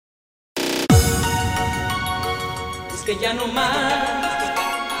es que ya no más.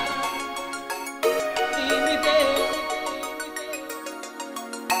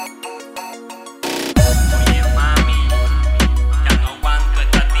 Oye mami, ya no aguanto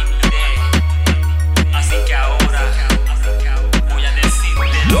esta timidez, así que ahora voy a decirte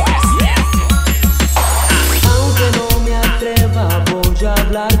lo que siento. Aunque no me atreva, voy a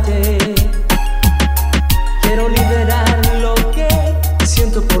hablarte. Quiero liberar lo que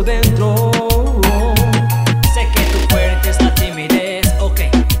siento por dentro. Sé que tu fuerte es la timidez, ok,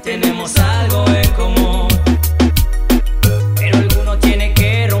 tenemos algo en común. Pero alguno tiene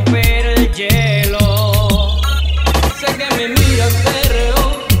que romper el hielo. Sé que me miras de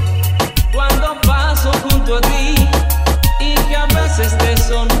reojo cuando paso junto a ti, y que a veces te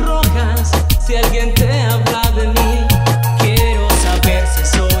sonrojas si alguien te habla de mí. Quiero saber si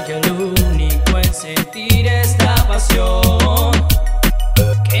soy el único en sentir esta pasión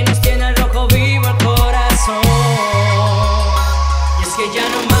que nos tiene al rojo vivo el corazón. Y es que ya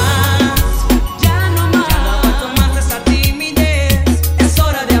no más, ya no aguanto más esta timidez. Es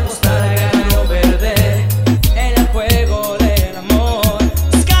hora de apostar a ganar o perder en el juego del amor.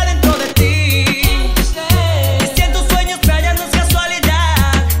 Busca dentro de ti, y si en tus sueños playa no es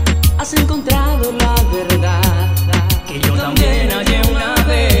casualidad, has encontrado la verdad que yo también hallé una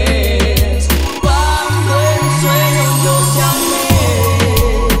vez. Cuando en sueños yo te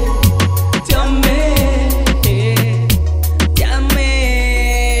amé, te amé.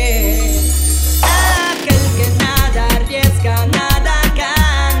 Aquel que nada arriesga, nada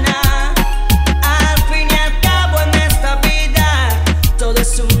gana. Al fin y al cabo en esta vida todo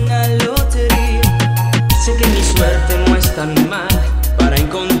es una lotería. Sé que mi suerte no es tan mal para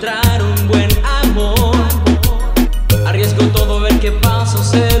encontrar un buen amor. Arriesgo todo, ver qué paso,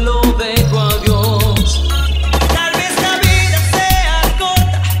 se lo dejo a Dios. Tal vez la vida sea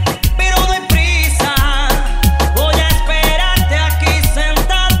corta, pero no hay prisa. Voy a esperarte aquí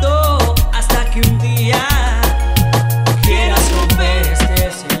sentado hasta que un día quieras romper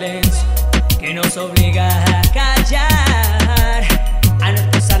este silencio que nos obliga a callar, a no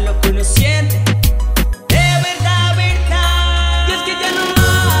expresar lo que uno siente. De verdad, verdad. Y es que ya no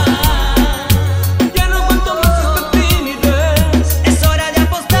más, ya no aguanto más esta timidez. Es hora de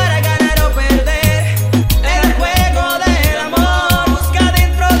apostar a ganar o perder en el juego del amor. Busca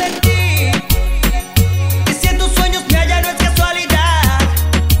dentro de ti, y si en tus sueños me hallan no es casualidad.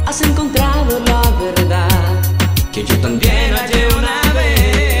 Has encontrado la verdad que yo también hallé una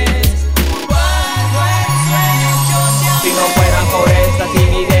vez. Cuando en sueños yo te amé. Si no fuera por esta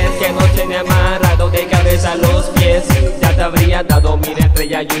timidez que nos tiene amarrado de cabeza a los pies, ya te habría dado mil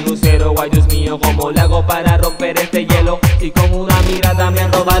estrellas y un lucero. Ay Dios mío, ¿cómo le hago para romper este hielo? Si con una mirada me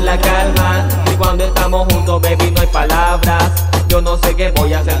roba la calma, y cuando estamos juntos, baby, no hay palabras. Yo no sé qué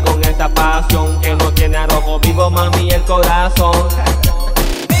voy a hacer con esta pasión que nos tiene a rojo vivo, mami, el corazón.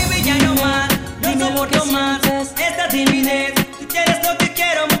 Baby, ya no más, no soporto más esta timidez.